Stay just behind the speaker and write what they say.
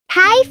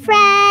Hi,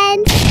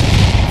 friends!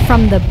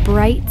 From the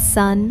bright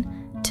sun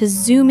to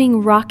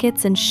zooming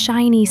rockets and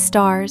shiny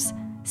stars,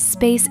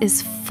 space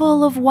is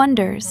full of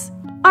wonders.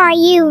 Are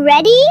you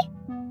ready?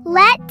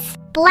 Let's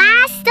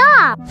blast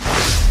off!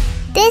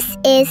 This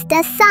is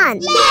the sun.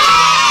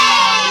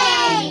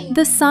 Yay!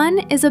 The sun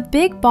is a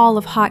big ball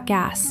of hot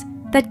gas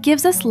that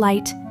gives us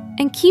light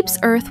and keeps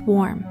Earth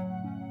warm.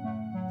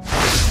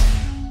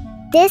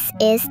 This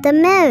is the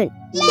moon.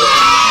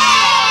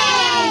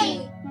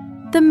 Yay!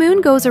 The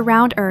moon goes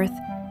around Earth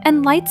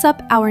and lights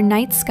up our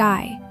night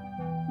sky.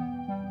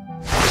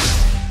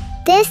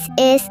 This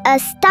is a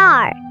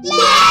star.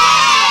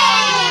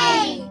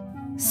 Yay!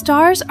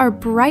 Stars are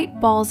bright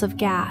balls of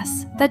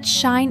gas that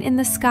shine in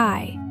the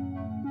sky.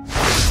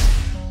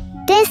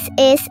 This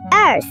is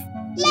Earth.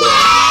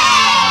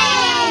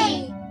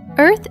 Yay!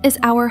 Earth is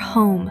our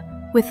home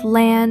with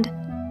land,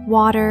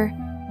 water,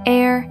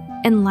 air,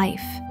 and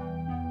life.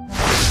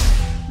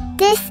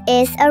 This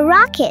is a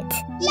rocket.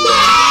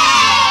 Yay!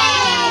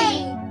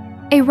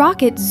 A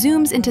rocket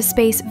zooms into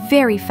space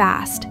very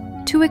fast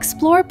to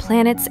explore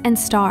planets and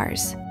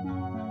stars.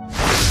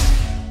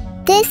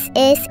 This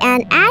is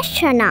an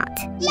astronaut.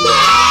 Yay!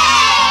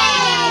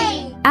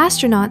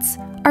 Astronauts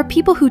are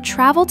people who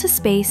travel to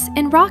space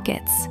in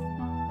rockets.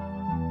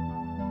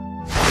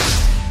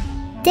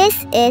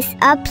 This is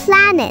a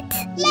planet.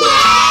 Yay!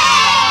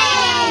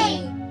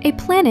 A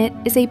planet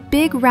is a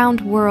big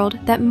round world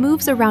that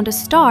moves around a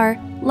star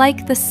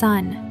like the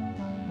sun.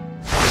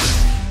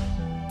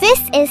 This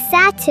is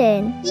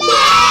Saturn. Yay!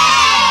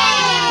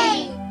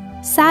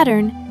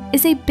 Saturn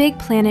is a big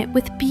planet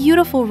with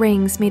beautiful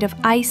rings made of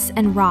ice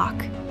and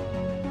rock.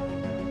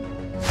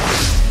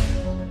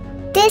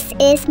 This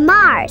is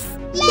Mars.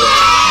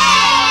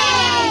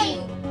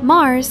 Yay!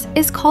 Mars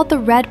is called the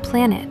red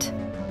planet.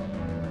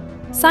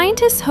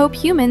 Scientists hope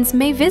humans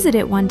may visit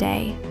it one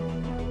day.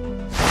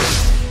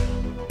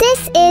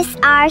 This is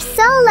our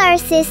solar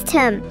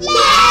system.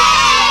 Yay!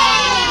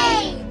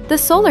 The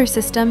solar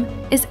system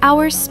is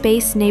our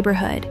space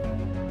neighborhood,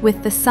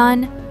 with the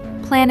sun,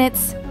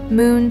 planets,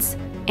 moons,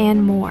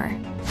 and more.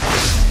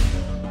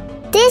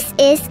 This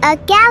is a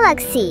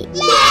galaxy.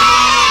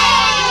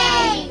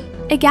 Yay!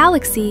 A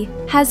galaxy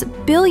has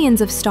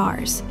billions of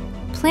stars,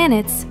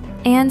 planets,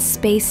 and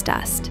space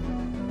dust.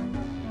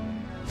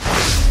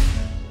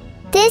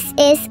 This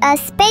is a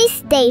space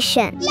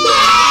station.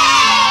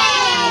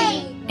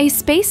 Yay! A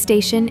space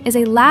station is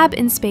a lab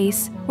in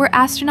space where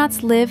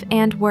astronauts live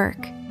and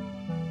work.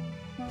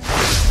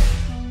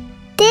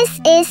 This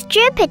is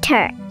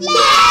Jupiter.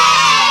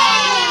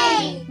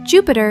 Yay!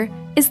 Jupiter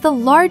is the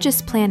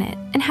largest planet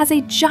and has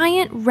a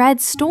giant red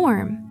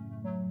storm.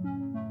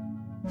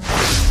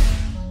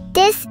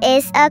 This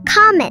is a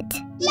comet.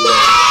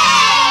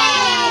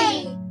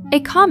 Yay! A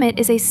comet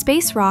is a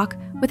space rock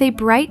with a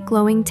bright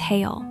glowing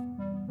tail.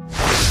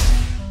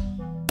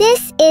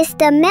 This is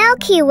the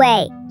Milky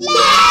Way.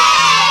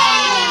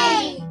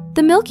 Yay!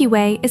 The Milky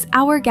Way is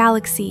our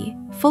galaxy,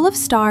 full of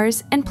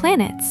stars and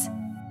planets.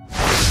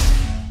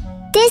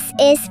 This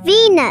is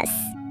Venus.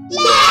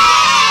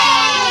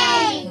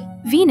 Yay!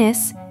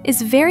 Venus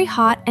is very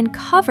hot and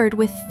covered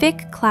with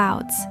thick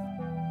clouds.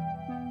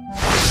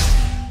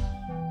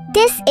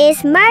 This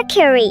is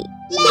Mercury.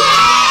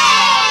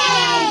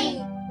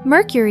 Yay!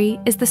 Mercury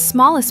is the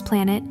smallest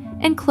planet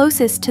and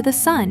closest to the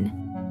sun.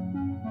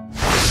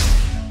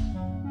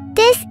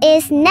 This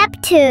is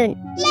Neptune.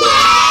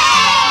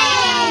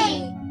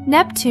 Yay!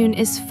 Neptune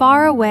is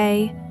far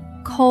away,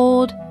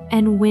 cold,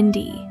 and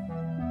windy.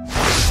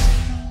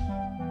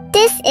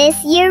 This is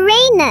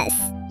Uranus.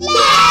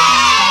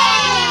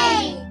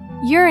 Yay!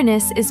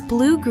 Uranus is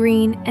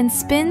blue-green and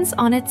spins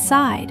on its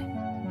side.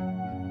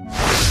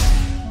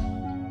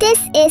 This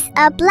is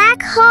a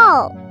black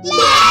hole.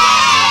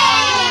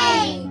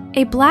 Yay!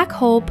 A black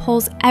hole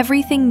pulls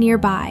everything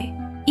nearby,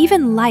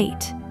 even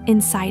light,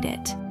 inside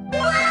it.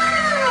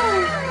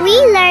 We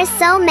learned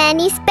so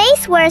many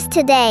space words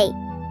today.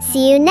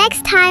 See you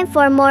next time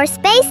for more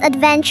space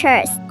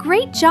adventures.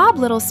 Great job,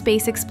 little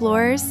space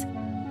explorers.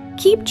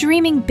 Keep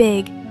dreaming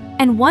big,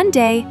 and one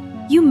day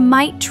you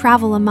might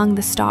travel among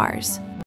the stars.